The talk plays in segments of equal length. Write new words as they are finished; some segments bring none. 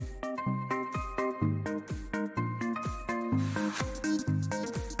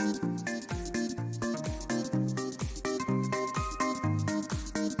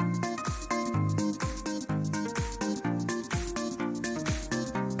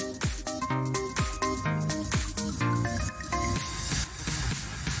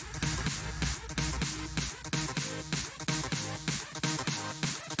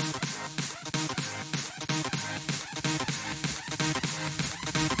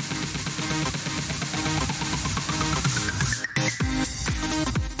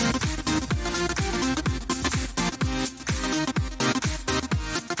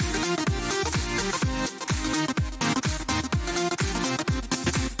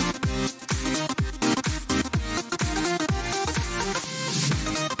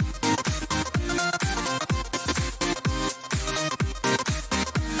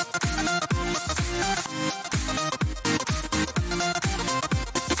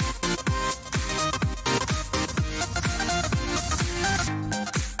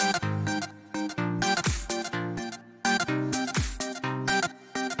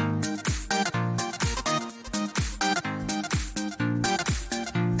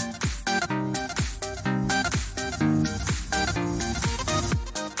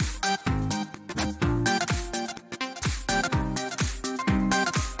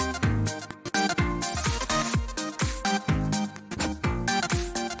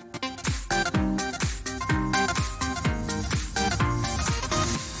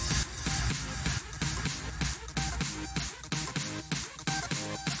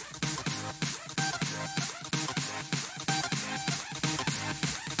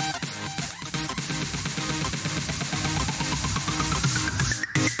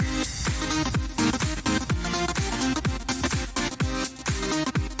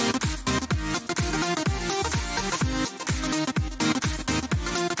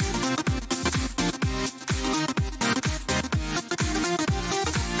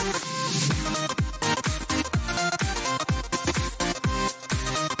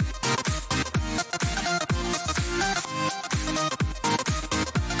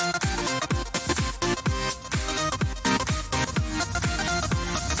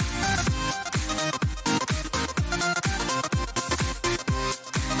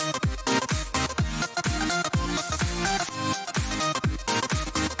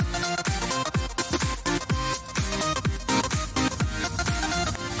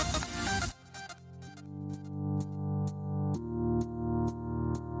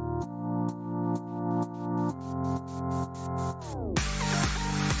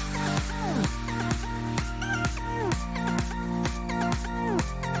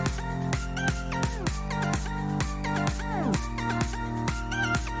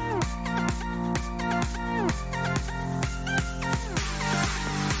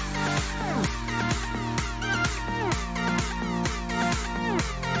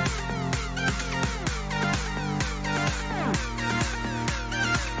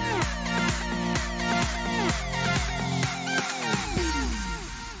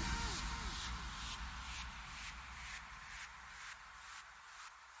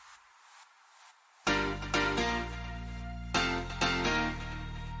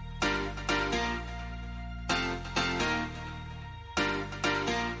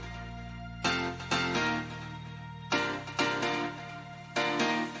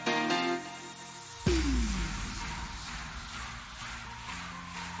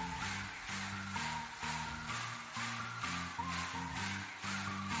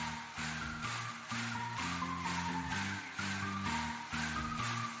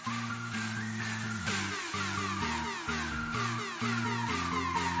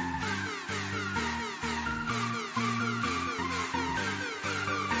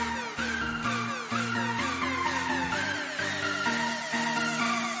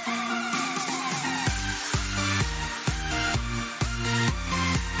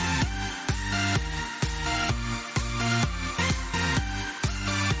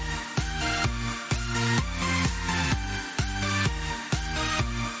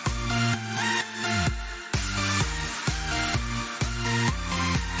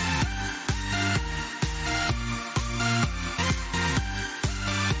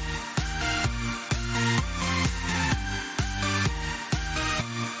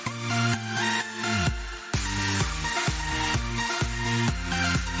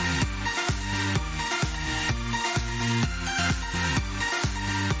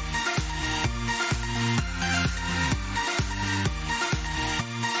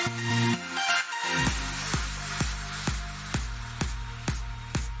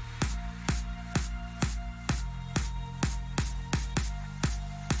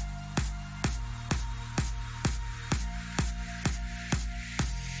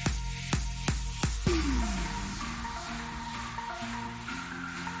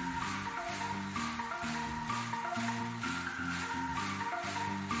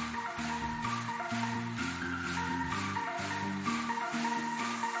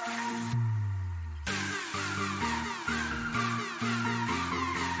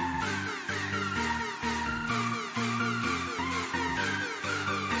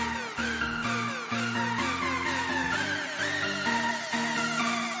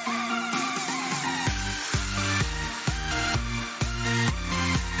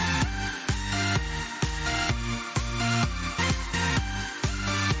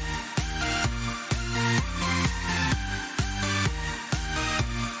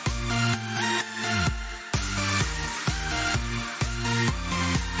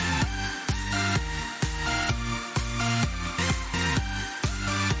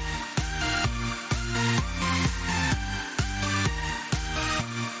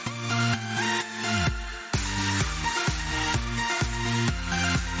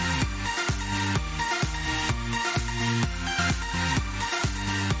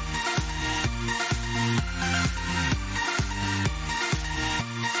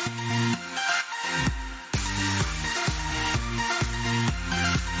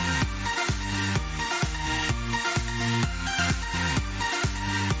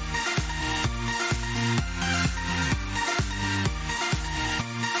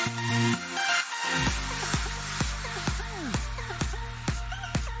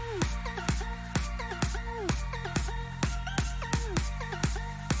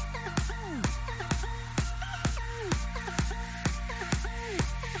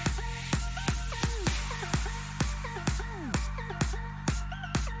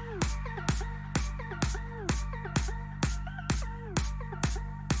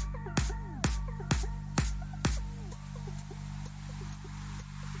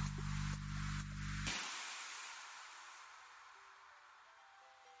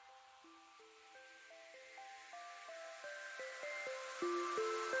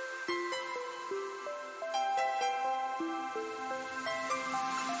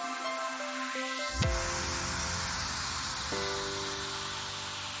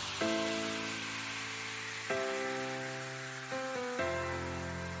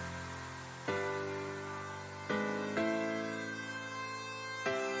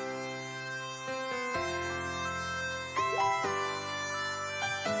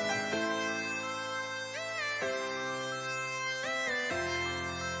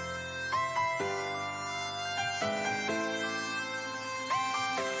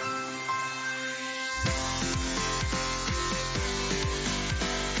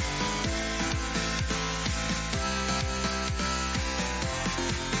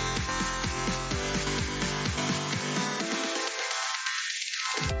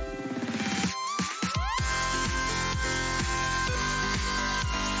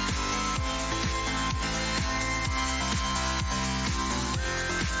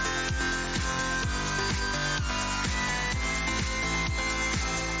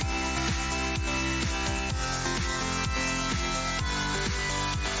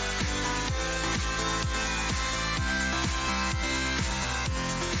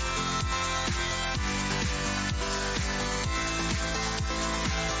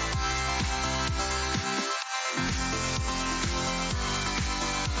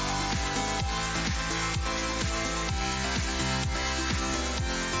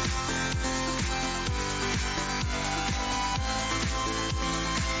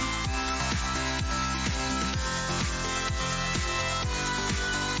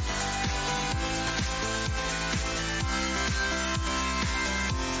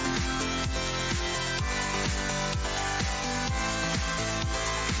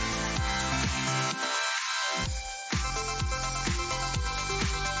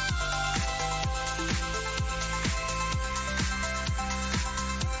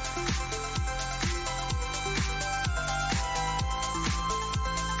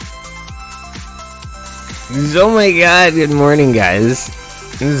Oh my god, good morning, guys.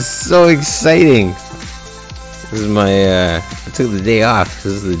 This is so exciting. This is my, I took the day off.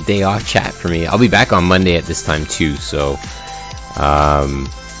 This is the day off chat for me. I'll be back on Monday at this time too, so,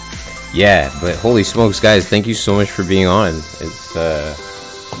 yeah, but holy smokes, guys, thank you so much for being on. It's,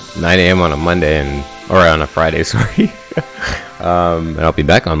 9 a.m. on a Monday, or on a Friday, sorry. And I'll be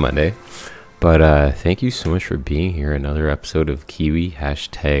back on Monday. But thank you so much for being here. Another episode of Kiwi,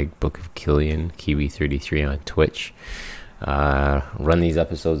 hashtag Book of Killian, Kiwi33 on Twitch. Run these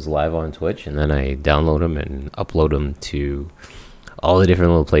episodes live on Twitch, and then I download them and upload them to all the different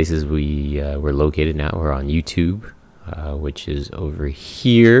little places we're located now. We're on YouTube, which is over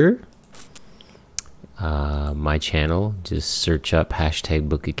here. My channel, just search up hashtag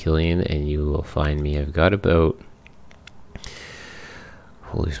Book of Killian and you will find me. I've got about...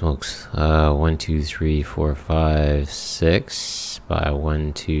 Holy smokes. 1, 2, 3, 4, 5, 6 by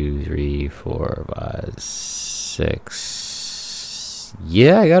 1, 2, 3, 4, 5, 6.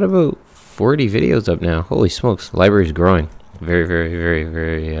 Yeah, I got about 40 videos up now. Holy smokes. The library's growing. Very, very, very,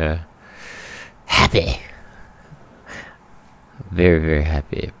 very happy. Very, very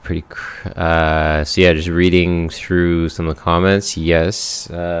happy. Pretty so yeah, just reading through some of the comments. Yes.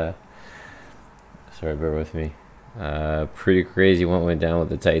 Sorry, bear with me. Pretty crazy what went down with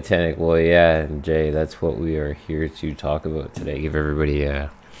the Titanic. Well, yeah, and Jay, that's what we are here to talk about today. Give everybody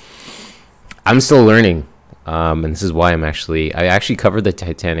I'm still learning, and this is why I actually covered the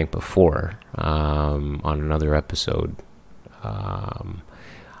Titanic before, on another episode.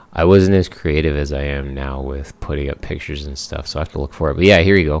 I wasn't as creative as I am now with putting up pictures and stuff, so I have to look for it. But yeah,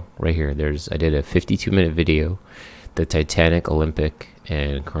 here you go, right here. I did a 52-minute video, the Titanic, Olympic,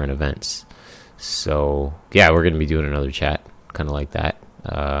 and current events. So yeah, we're gonna be doing another chat, kind of like that,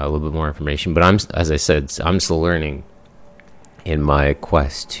 a little bit more information. But as I said, I'm still learning in my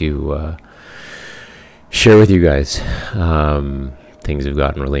quest to share with you guys. Things have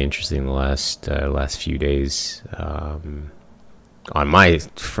gotten really interesting in the last few days. From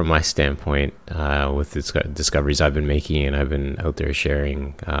my standpoint, with the discoveries I've been making, and I've been out there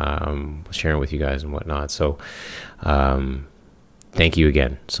sharing with you guys and whatnot. So. Thank you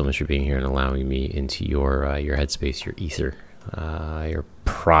again so much for being here and allowing me into your headspace, your ether, your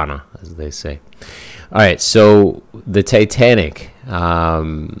prana, as they say. All right, so the Titanic.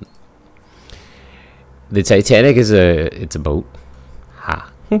 The Titanic it's a boat.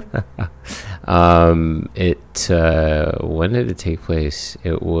 Ha. When did it take place?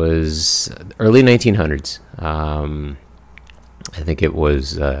 It was early 1900s. I think it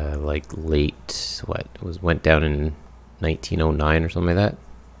was like late. Went down in 1909 or something like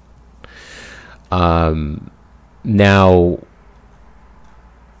that. Now,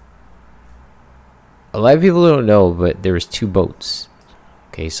 a lot of people don't know, but there was 2 boats.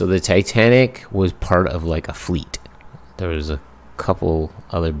 Okay, so the Titanic was part of like a fleet. There was a couple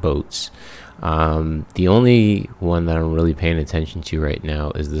other boats. The only one that I'm really paying attention to right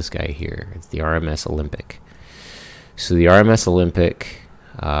now is this guy here. It's the RMS Olympic. So the RMS Olympic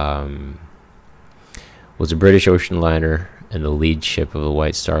was a British ocean liner and the lead ship of the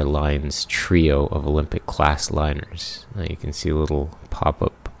White Star Line's trio of Olympic-class liners. Now you can see a little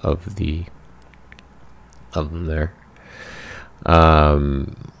pop-up of them there.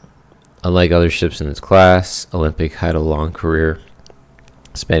 Unlike other ships in its class, Olympic had a long career,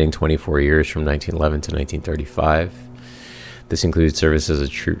 spanning 24 years from 1911 to 1935. This included service as a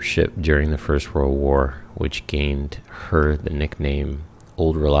troop ship during the First World War, which gained her the nickname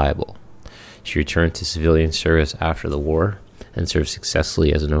Old Reliable. She returned to civilian service after the war and served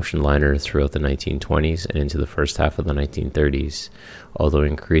successfully as an ocean liner throughout the 1920s and into the first half of the 1930s, although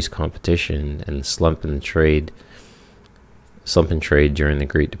increased competition and slump in trade during the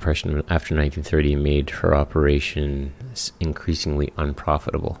Great Depression after 1930 made her operation increasingly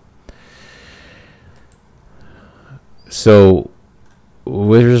unprofitable. So,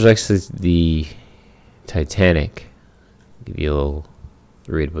 with respect to the Titanic, I'll give you a little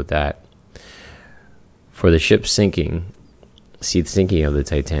read about that. For the ship sinking, see the sinking of the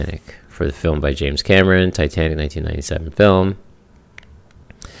Titanic. For the film by James Cameron, Titanic 1997 film.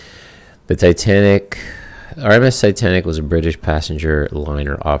 The RMS Titanic was a British passenger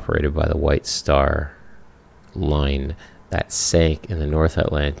liner operated by the White Star Line that sank in the North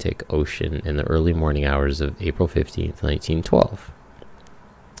Atlantic Ocean in the early morning hours of April 15th, 1912.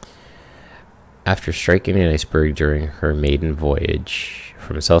 After striking an iceberg during her maiden voyage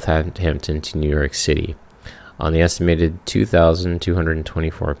from Southampton to New York City, on the estimated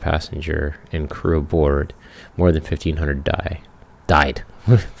 2,224 passenger and crew aboard, more than 1,500 died.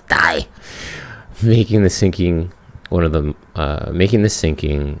 making the sinking one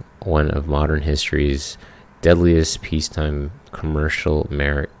of modern history's deadliest peacetime commercial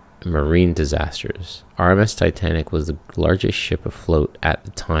marine disasters. RMS Titanic was the largest ship afloat at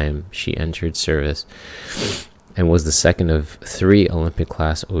the time she entered service and was the second of 3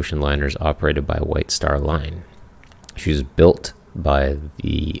 Olympic-class ocean liners operated by White Star Line. She was built by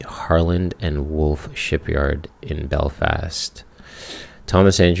the Harland and Wolff shipyard in Belfast.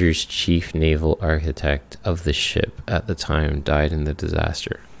 Thomas Andrews, chief naval architect of the ship at the time, died in the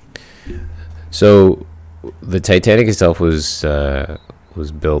disaster. So the Titanic itself was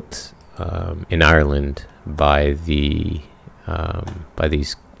built in Ireland by these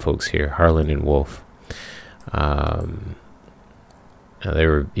folks here, Harland and Wolff. They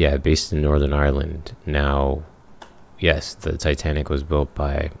were based in Northern Ireland. Now, yes, the Titanic was built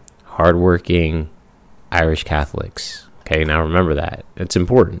by hardworking Irish Catholics. Okay, now remember that. It's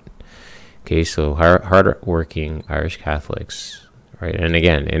important. Okay, so hardworking Irish Catholics, right? And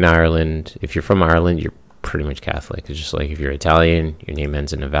again, in Ireland, if you're from Ireland, you're pretty much Catholic. It's just like if you're Italian, your name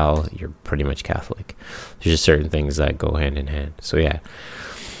ends in a vowel, you're pretty much Catholic. There's just certain things that go hand in hand. So yeah.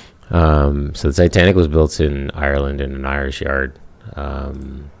 So the Titanic was built in Ireland in an Irish yard,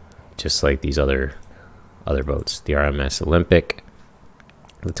 just like these other boats. The RMS Olympic,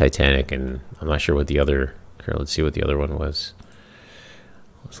 the Titanic, and I'm not sure what the other. Here, let's see what the other one was.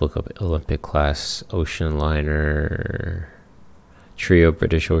 Let's look up Olympic class ocean liner. Trio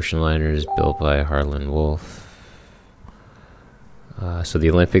British ocean liners built by Harland Wolff. So the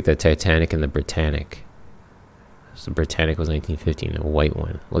Olympic, the Titanic, and the Britannic. So the Britannic was 1915, a white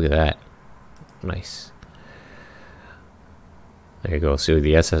one. Look at that. Nice. There you go. So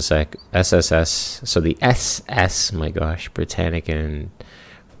the SSS, so the SS, my gosh, Britannic and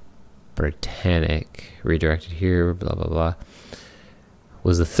Britannic, redirected here, blah, blah, blah,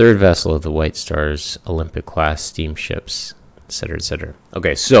 was the third vessel of the White Star's Olympic-class steamships, etc., etc.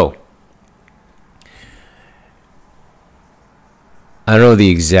 Okay, so I don't know the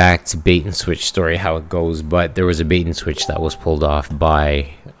exact bait and switch story, how it goes, but there was a bait and switch that was pulled off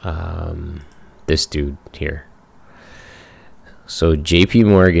by this dude here. So JP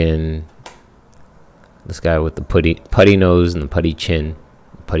Morgan, this guy with the putty nose and the putty chin,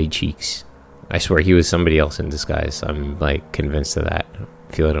 putty cheeks. I swear he was somebody else in disguise. I'm like convinced of that.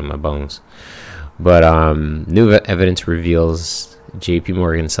 I feel it in my bones. But new evidence reveals JP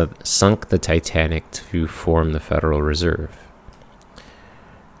Morgan sunk the Titanic to form the Federal Reserve,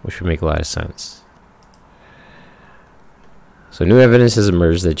 which would make a lot of sense. So new evidence has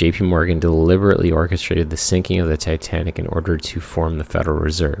emerged that JP Morgan deliberately orchestrated the sinking of the Titanic in order to form the Federal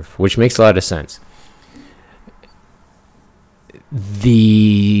Reserve, which makes a lot of sense.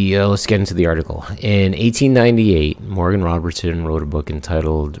 Let's get into the article. In 1898, Morgan Robertson wrote a book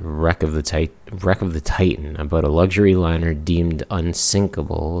entitled Wreck of the Titan about a luxury liner deemed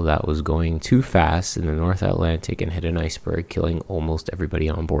unsinkable that was going too fast in the North Atlantic and hit an iceberg, killing almost everybody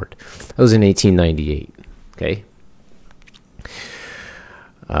on board. That was in 1898. Okay.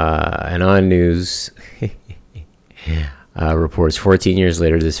 And on news reports 14 years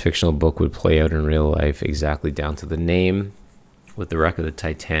later, this fictional book would play out in real life exactly down to the name, with the wreck of the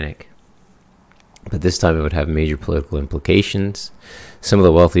Titanic. But this time it would have major political implications. Some of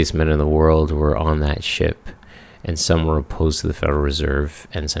the wealthiest men in the world were on that ship, and some were opposed to the Federal Reserve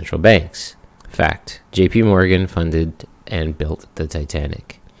and central banks. Fact: JP Morgan funded and built the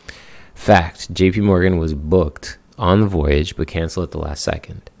Titanic. Fact: JP Morgan was booked on the voyage but canceled at the last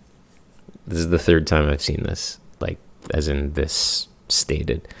second. This is the third time I've seen this, like as in this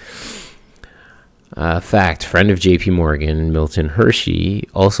stated. Fact: friend of JP Morgan, Milton Hershey,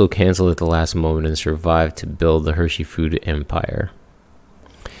 also canceled at the last moment and survived to build the Hershey food empire.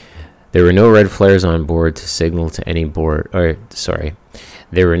 There were no red flares on board to signal to any There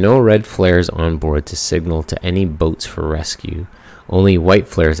were no red flares on board to signal to any boats for rescue. Only white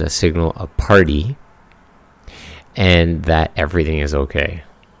flares that signal a party and that everything is okay.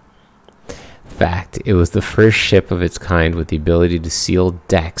 Fact: it was the first ship of its kind with the ability to seal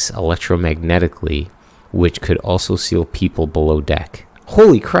decks electromagnetically, which could also seal people below deck.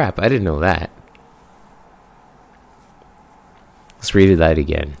 Holy crap, I didn't know that. Let's read that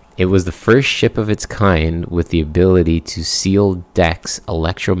again. It was the first ship of its kind with the ability to seal decks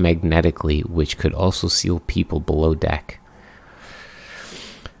electromagnetically, which could also seal people below deck.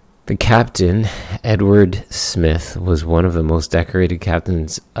 The captain, Edward Smith, was one of the most decorated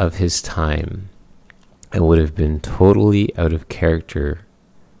captains of his time and would have been totally out of character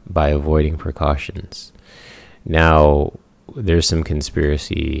by avoiding precautions. Now, there's some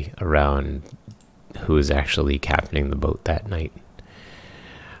conspiracy around who was actually captaining the boat that night.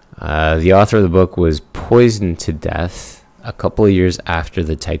 The author of the book was poisoned to death a couple of years after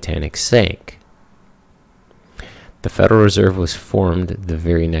the Titanic sank. The Federal Reserve was formed the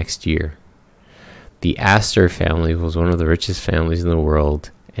very next year. The Astor family was one of the richest families in the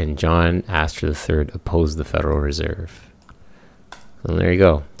world, and John Astor III opposed the Federal Reserve. Well, there you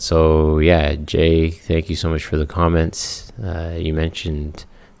go. So yeah, Jay, thank you so much for the comments. You mentioned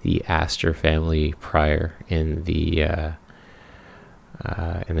the Astor family prior in the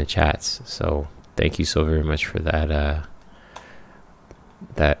chats, so thank you so very much for that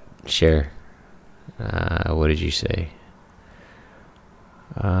that share. What did you say?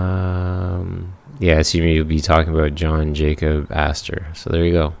 Yeah, I assume you'll be talking about John Jacob Astor. So there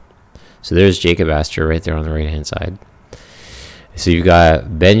you go. So there's Jacob Astor right there on the right hand side. So you've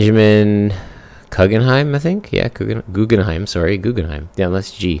got Benjamin Guggenheim, I think. Yeah, Guggenheim. Sorry, Guggenheim. Yeah,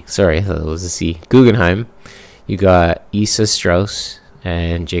 that's G. Sorry, I thought it was a C. Guggenheim. You got Asa Strauss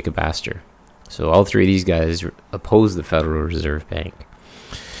and Jacob Astor. So all three of these guys opposed the Federal Reserve Bank.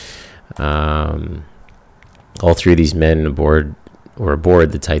 All three of these men were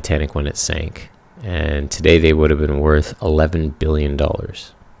aboard the Titanic when it sank, and today they would have been worth $11 billion.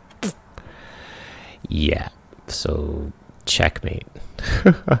 Yeah, so checkmate.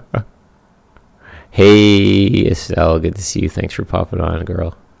 Hey, Estelle, good to see you. Thanks for popping on,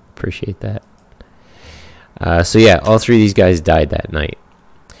 girl. Appreciate that. So yeah, all three of these guys died that night.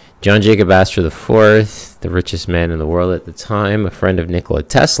 John Jacob Astor IV, the richest man in the world at the time, a friend of Nikola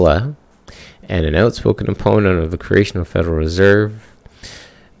Tesla, and an outspoken opponent of the creation of Federal Reserve.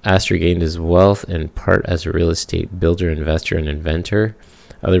 Astor gained his wealth in part as a real estate builder, investor, and inventor.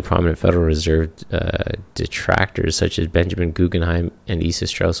 Other prominent Federal Reserve detractors, such as Benjamin Guggenheim and Asa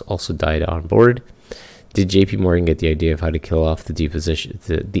Strauss, also died on board. Did J.P. Morgan get the idea of how to kill off the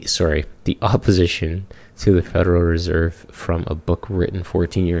opposition to the Federal Reserve from a book written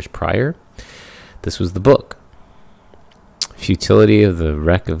 14 years prior? This was the book. Futility of the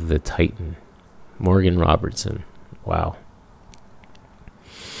Wreck of the Titan. Morgan Robertson. Wow.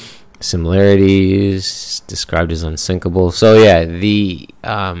 Similarities described as unsinkable. So yeah, the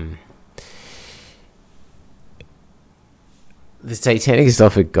Titanic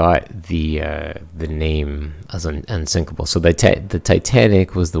stuff, it got the name as unsinkable. So the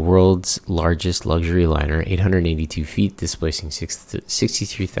Titanic was the world's largest luxury liner, 882 feet, displacing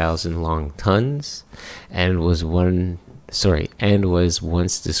 63,000 long tons, and was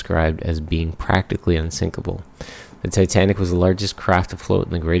once described as being practically unsinkable. The Titanic was the largest craft afloat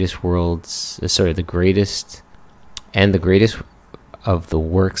in the greatest of the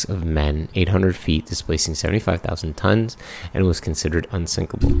works of men, 800 feet, displacing 75,000 tons, and was considered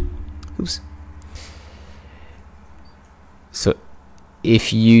unsinkable. Oops. So,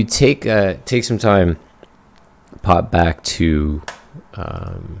 if you take some time, pop back to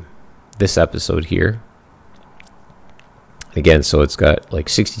this episode here. Again, so it's got like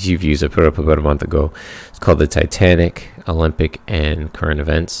 62 views. I put it up about a month ago. It's called The Titanic, Olympic, and Current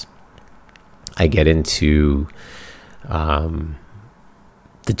Events. I get into the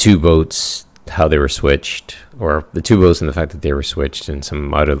two boats, how they were switched, or the two boats and the fact that they were switched, and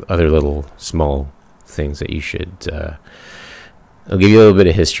some other little small things that you should... I'll give you a little bit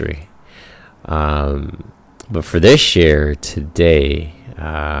of history. But for this share today,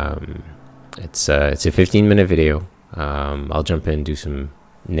 it's a 15-minute video. I'll jump in and do some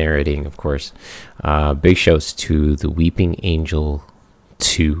narrating, of course. Big shouts to the Weeping Angel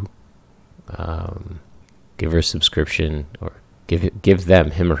 2. Give her a subscription, or give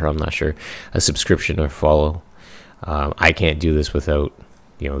them, him or her, I'm not sure, a subscription or follow. I can't do this without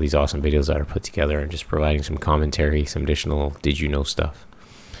these awesome videos that are put together and just providing some commentary, some additional did you know stuff.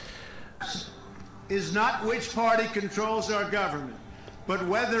 Is not which party controls our government, but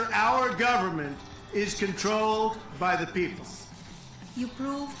whether our government is controlled by the people. You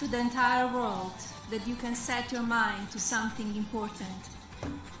prove to the entire world that you can set your mind to something important.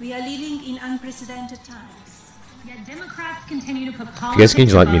 We are living in unprecedented times. Yet Democrats continue to put politics. You guys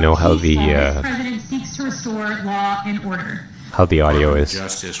can let me know how the president seeks to restore law and order. How the audio is.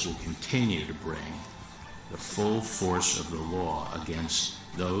 Justice will continue to bring the full force of the law against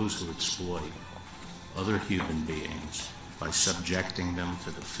those who exploit other human beings by subjecting them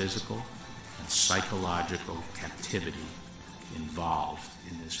to the physical and psychological captivity involved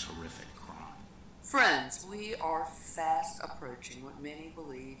in this horrific crime. Friends, we are fast approaching what many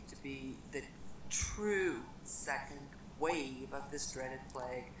believe to be the true second wave of this dreaded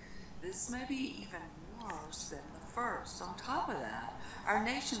plague. This may be even worse than the first. On top of that, our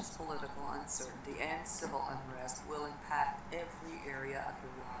nation's political uncertainty and civil unrest will impact every area of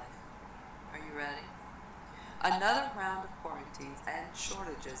your life. Are you ready? Another round of quarantines and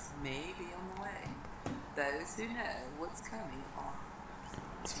shortages may be on the way. Those who know what's coming are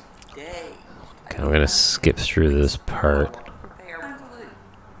today. Okay, I'm gonna skip through this part.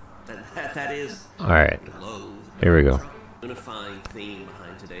 That is All right, loathe. here we go. The unifying theme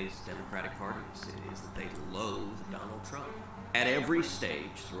behind today's Democratic Party is that they loathe Donald Trump. At every stage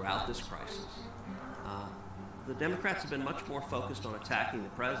throughout this crisis, the Democrats have been much more focused on attacking the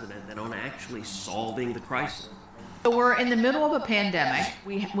president than on actually solving the crisis. So we're in the middle of a pandemic.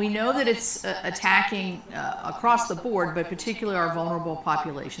 We know that it's attacking across the board, but particularly our vulnerable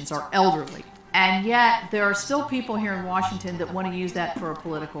populations, our elderly. And yet there are still people here in Washington that want to use that for a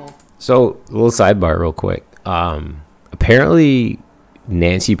political. So, a little sidebar real quick. Apparently,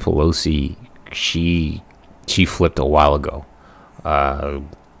 Nancy Pelosi, she flipped a while ago.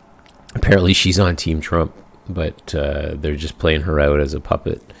 Apparently, she's on Team Trump, but they're just playing her out as a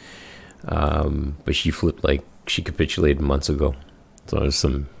puppet. But she flipped, like, she capitulated months ago. So there's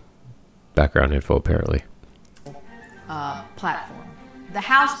some background info, apparently. Platform. The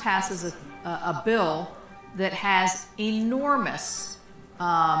House passes a bill that has enormous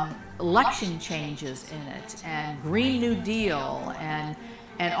election changes in it, and Green New Deal, and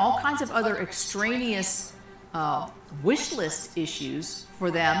all kinds of other extraneous wish list issues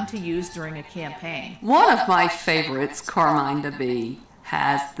for them to use during a campaign. One of my favorites, Carmine DeBee,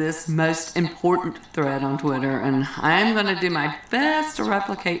 has this most important thread on Twitter, and I'm going to do my best to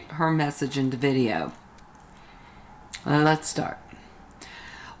replicate her message into video. Let's start.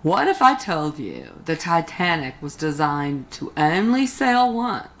 What if I told you the Titanic was designed to only sail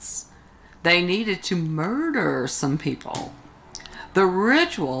once? They needed to murder some people. The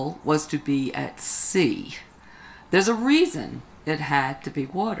ritual was to be at sea. There's a reason it had to be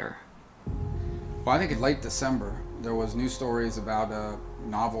water. Well, I think in late December, there was news stories about a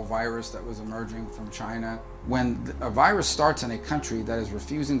novel virus that was emerging from China. When a virus starts in a country that is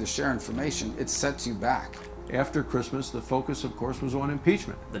refusing to share information, it sets you back. After Christmas, the focus, of course, was on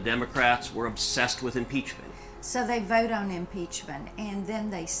impeachment. The Democrats were obsessed with impeachment. So they vote on impeachment, and then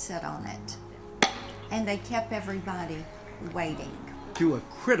they sit on it. And they kept everybody waiting. Through a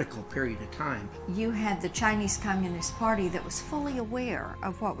critical period of time. You had the Chinese Communist Party that was fully aware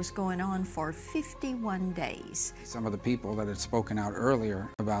of what was going on for 51 days. Some of the people that had spoken out earlier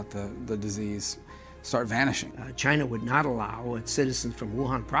about the disease start vanishing. China would not allow its citizens from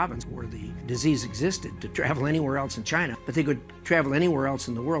Wuhan province, where the disease existed, to travel anywhere else in China, but they could travel anywhere else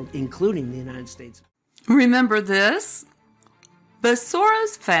in the world, including the United States. Remember this? The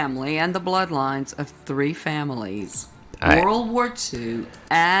Soros family and the bloodlines of 3 families. World War II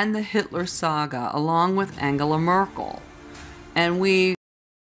and the Hitler saga, along with Angela Merkel. And we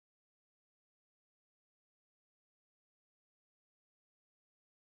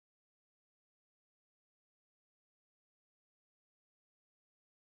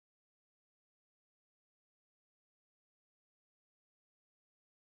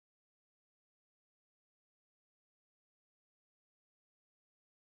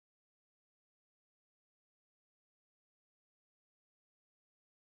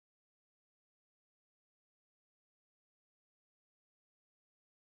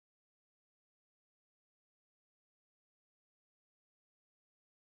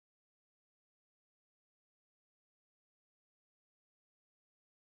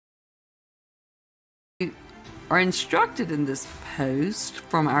are instructed in this post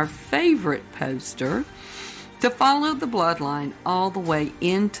from our favorite poster to follow the bloodline all the way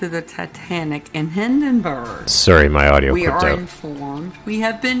into the Titanic in Hindenburg. Sorry, my audio We clipped are out. informed we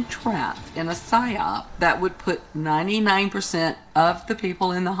have been trapped in a psyop that would put 99% of the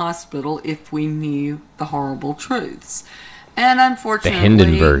people in the hospital if we knew the horrible truths. And The unfortunately,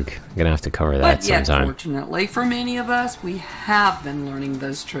 Hindenburg. I'm going to have to cover that but yet, sometime. fortunately, for many of us, we have been learning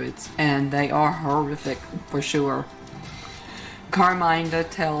those truths, and they are horrific for sure. Carminda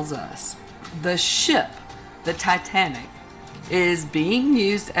tells us the ship, the Titanic, is being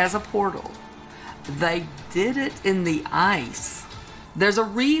used as a portal. They did it in the ice. There's a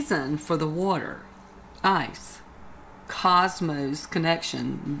reason for the water. Ice. Cosmos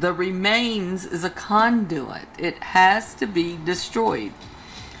connection. The remains is a conduit. It has to be destroyed.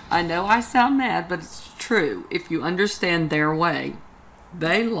 I know I sound mad, but it's true if you understand their way.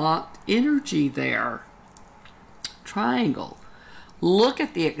 They locked energy there. Triangle. Look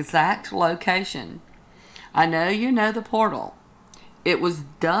at the exact location. I know you know the portal. It was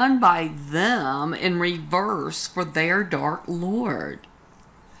done by them in reverse for their Dark Lord.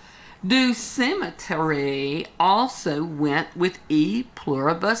 Du Cemetery also went with E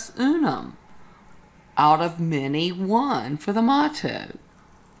pluribus unum, out of many one for the motto.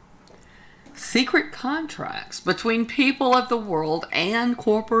 Secret contracts between people of the world and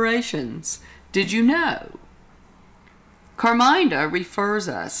corporations. Did you know? Carminda refers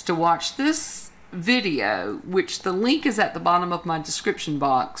us to watch this video, which the link is at the bottom of my description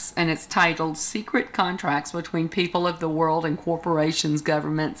box, and it's titled Secret Contracts Between People of the World and Corporations,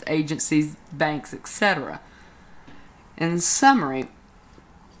 Governments, Agencies, Banks, etc. In summary,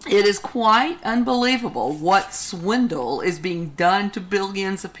 it is quite unbelievable what swindle is being done to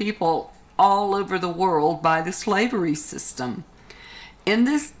billions of people all over the world by the slavery system. In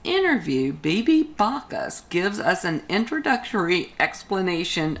this interview, Bibi Bacchus gives us an introductory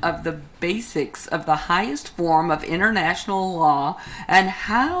explanation of the basics of the highest form of international law and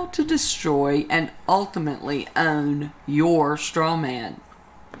how to destroy and ultimately own your straw man.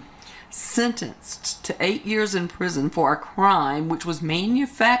 Sentenced to 8 years in prison for a crime which was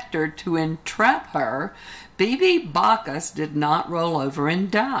manufactured to entrap her, Bibi Bacchus did not roll over and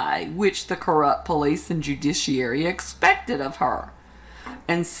die, which the corrupt police and judiciary expected of her.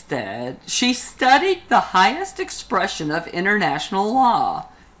 Instead, she studied the highest expression of international law,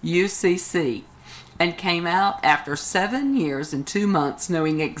 UCC, and came out after 7 years and 2 months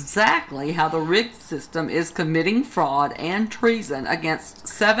knowing exactly how the rigged system is committing fraud and treason against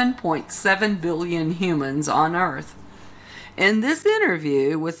 7.7 billion humans on Earth. In this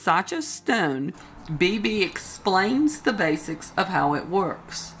interview with Sacha Stone, Bibi explains the basics of how it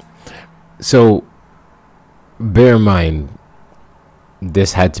works. So, bear in mind,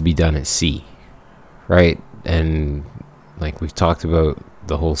 this had to be done at sea, right? And like we've talked about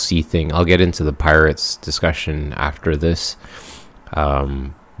the whole sea thing. I'll get into the pirates discussion after this.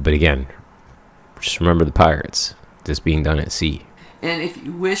 But again, just remember the pirates. This being done at sea. And if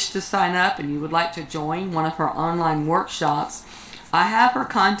you wish to sign up and you would like to join one of her online workshops, I have her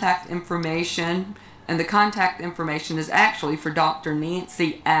contact information. And the contact information is actually for Dr.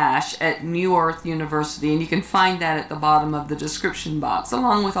 Nancy Ash at New Earth University. And you can find that at the bottom of the description box,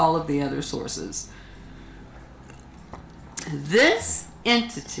 along with all of the other sources. This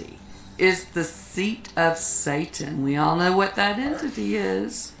entity is the seat of Satan. We all know what that entity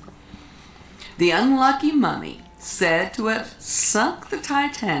is. The unlucky mummy, said to have sunk the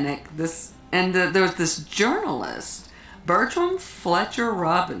Titanic. There was this journalist, Bertram Fletcher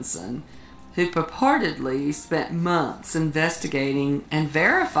Robinson, who purportedly spent months investigating and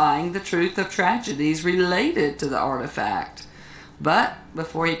verifying the truth of tragedies related to the artifact. But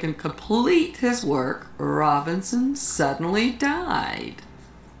before he could complete his work, Robinson suddenly died.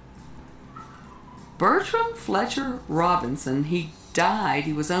 Bertram Fletcher Robinson, he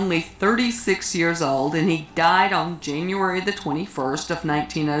was only 36 years old, and he died on January the 21st of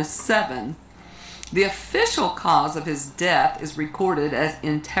 1907. The official cause of his death is recorded as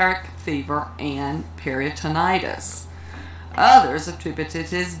enteric fever and peritonitis. Others attributed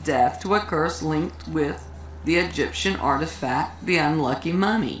his death to a curse linked with the Egyptian artifact, the unlucky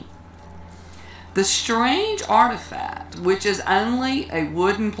mummy. The strange artifact, which is only a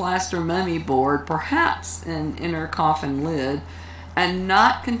wooden plaster mummy board, perhaps an inner coffin lid, and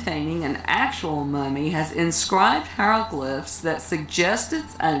not containing an actual mummy, has inscribed hieroglyphs that suggest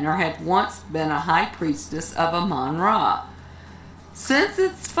its owner had once been a high priestess of Amon-Ra. Since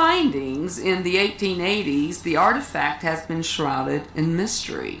its findings in the 1880s, the artifact has been shrouded in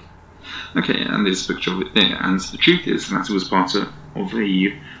mystery. Okay, and there's a picture of it there, and the truth is that it was part of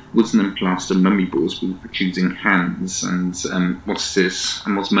a wooden and plaster mummy boards with protruding hands, and what's this,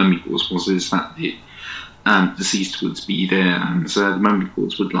 and what mummy boards was, is that the deceased would be there, and the mummy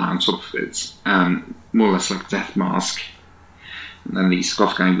boards would lie on top of it, more or less like a death mask, and then the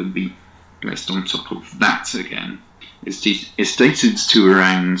scoffgang would be placed on top of that again. It's dated to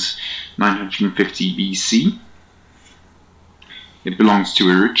around 950 BC. It belongs to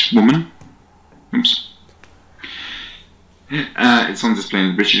a rich woman. Oops. It's on display in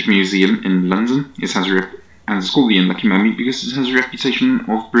the British Museum in London. It has and it's called the Unlucky Mummy because it has a reputation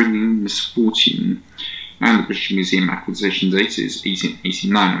of bringing misfortune. And the British Museum acquisition date is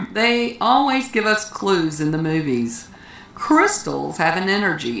 1889. They always give us clues in the movies. Crystals have an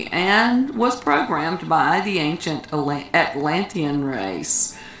energy and was programmed by the ancient Atlantean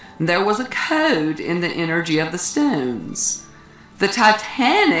race. There was a code in the energy of the stones. The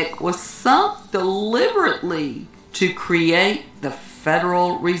Titanic was sunk deliberately to create the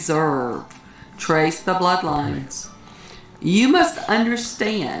Federal Reserve. Trace the bloodlines. You must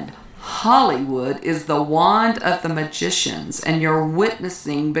understand, Hollywood is the wand of the magicians, and your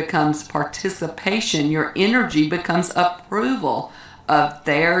witnessing becomes participation. Your energy becomes approval of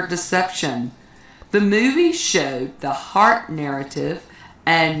their deception. The movie showed the heart narrative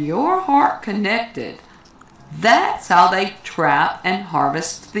and your heart connected. That's how they trap and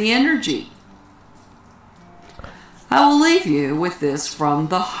harvest the energy. I will leave you with this from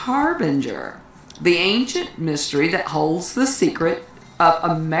The Harbinger. The Ancient Mystery That Holds the Secret of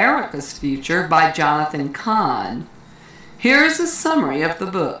America's Future by Jonathan Cahn. Here's a summary of the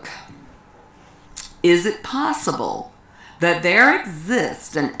book. Is it possible that there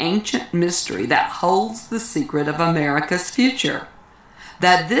exists an ancient mystery that holds the secret of America's future?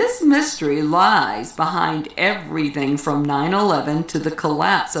 That this mystery lies behind everything from 9/11 to the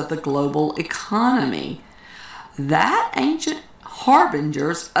collapse of the global economy? That ancient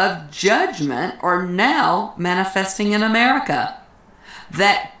harbingers of judgment are now manifesting in America.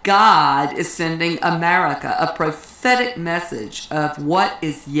 That God is sending America a prophetic message of what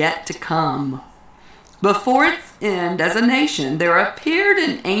is yet to come. Before its end as a nation, there appeared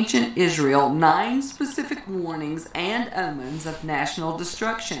in ancient Israel 9 specific warnings and omens of national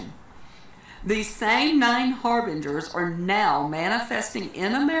destruction. These same 9 harbingers are now manifesting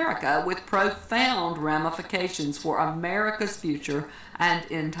in America with profound ramifications for America's future and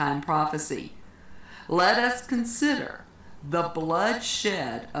end-time prophecy. Let us consider the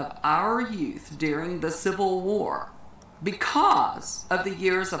bloodshed of our youth during the Civil War because of the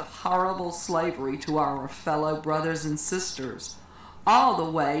years of horrible slavery to our fellow brothers and sisters, all the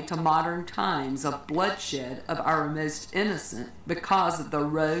way to modern times of bloodshed of our most innocent because of the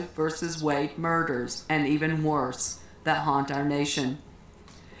Roe versus Wade murders, and even worse, that haunt our nation.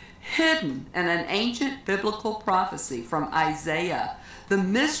 Hidden in an ancient biblical prophecy from Isaiah, the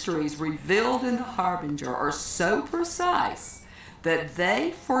mysteries revealed in the Harbinger are so precise that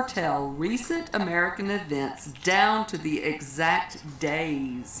they foretell recent American events down to the exact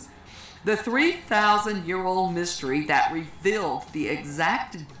days. The 3,000-year-old mystery that revealed the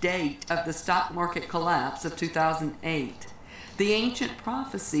exact date of the stock market collapse of 2008. The ancient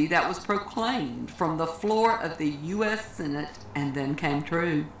prophecy that was proclaimed from the floor of the U.S. Senate and then came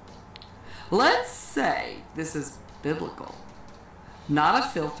true. Let's say this is biblical. Not a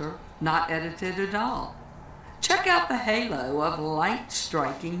filter, not edited at all. Check out the halo of light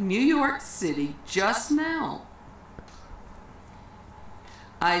striking New York City just now.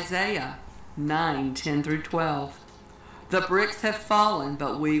 Isaiah 9:10 through 12. The bricks have fallen,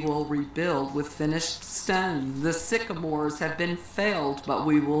 but we will rebuild with finished stone. The sycamores have been felled, but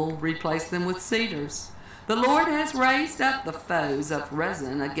we will replace them with cedars. The Lord has raised up the foes of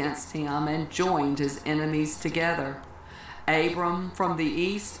Rezin against him and joined his enemies together. Abram from the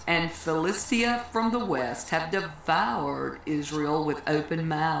east and Philistia from the west have devoured Israel with open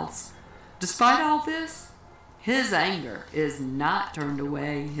mouths. Despite all this, his anger is not turned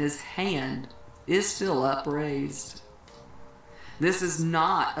away. His hand is still upraised. This is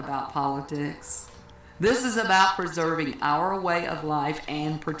not about politics. This is about preserving our way of life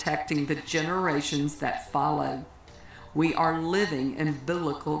and protecting the generations that follow. We are living in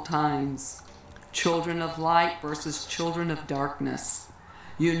biblical times. Children of light versus children of darkness,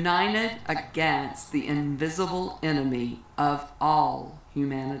 united against the invisible enemy of all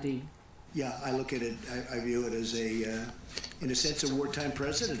humanity. Yeah, I look at it, I view it as in a sense, a wartime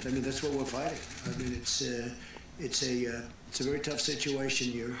president. I mean, that's what we're fighting. I mean, it's a very tough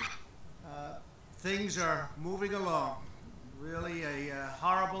situation here. Things are moving along. Really a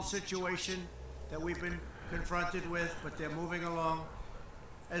horrible situation that we've been confronted with, but they're moving along.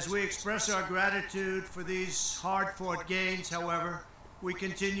 As we express our gratitude for these hard-fought gains, however, we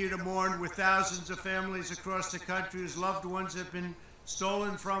continue to mourn with thousands of families across the country whose loved ones have been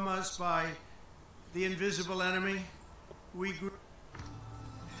stolen from us by the invisible enemy.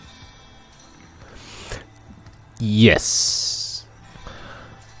 Yes.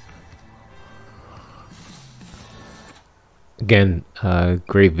 Again,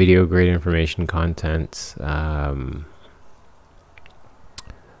 great video, great information content.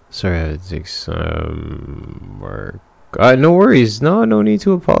 Sorry, I had to take some work. No worries. No need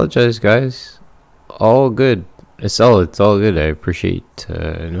to apologize, guys. All good. It's all good. I appreciate.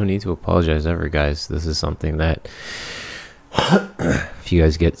 No need to apologize ever, guys. This is something that if you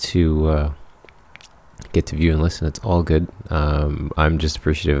guys get to view and listen, it's all good. I'm just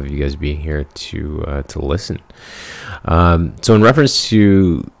appreciative of you guys being here to listen. So in reference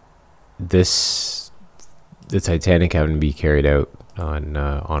to this, the Titanic having to be carried out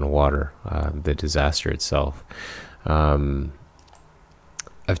on water, the disaster itself. I've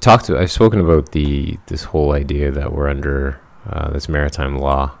spoken about this whole idea that we're under this maritime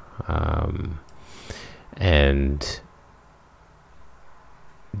law, and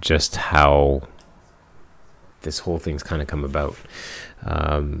just how this whole thing's kind of come about.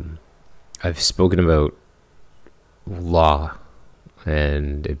 I've spoken about law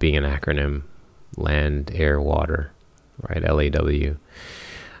and it being an acronym: land, air, water, right? LAW.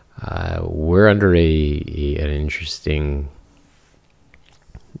 We're under an interesting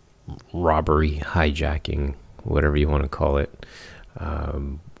robbery, hijacking, whatever you want to call it.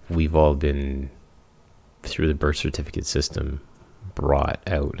 We've all been, through the birth certificate system, brought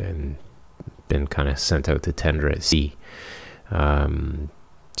out and been kind of sent out to tender at sea.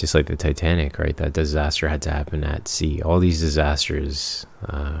 Just like the Titanic, right? That disaster had to happen at sea. All these disasters,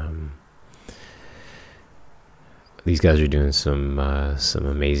 these guys are doing some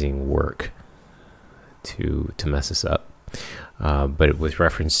amazing work to mess us up. But with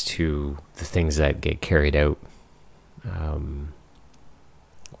reference to the things that get carried out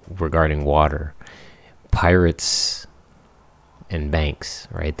regarding water, pirates and banks,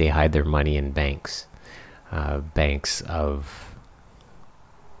 right? They hide their money in banks, banks of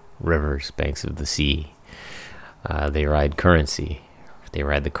rivers, banks of the sea. They ride currency. They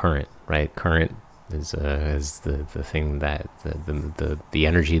ride the current, right? Current is the thing that the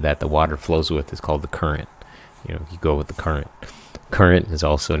energy that the water flows with is called the current. You know, you go with the current. Current is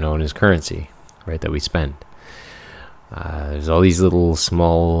also known as currency, right? That we spend. There's all these little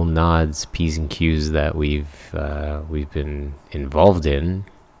small nods, P's and Q's that we've been involved in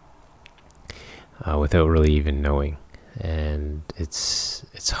without really even knowing. And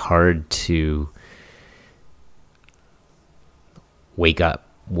it's hard to wake up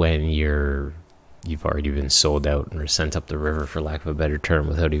when you've already been sold out or sent up the river, for lack of a better term,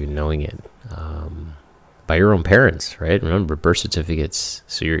 without even knowing it, by your own parents, right? Remember, birth certificates,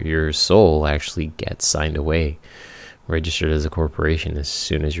 so your soul actually gets signed away, registered as a corporation as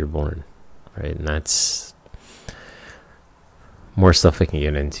soon as you're born, right? And that's more stuff I can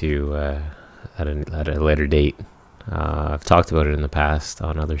get into at a later date. I've talked about it in the past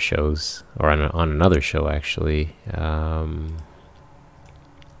on other shows, or on another show actually. I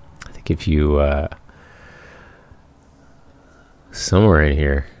think if you somewhere in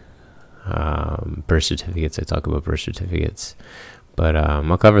here, birth certificates, I talk about birth certificates, but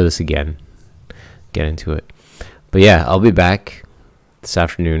I'll cover this again, get into it. But yeah, I'll be back this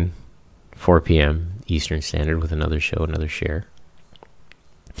afternoon, 4 p.m. Eastern Standard, with another show, another share.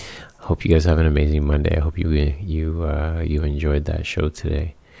 Hope you guys have an amazing Monday. I hope you enjoyed that show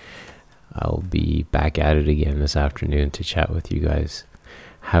today. I'll be back at it again this afternoon to chat with you guys.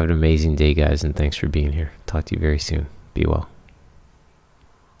 Have an amazing day, guys, and thanks for being here. Talk to you very soon. Be well.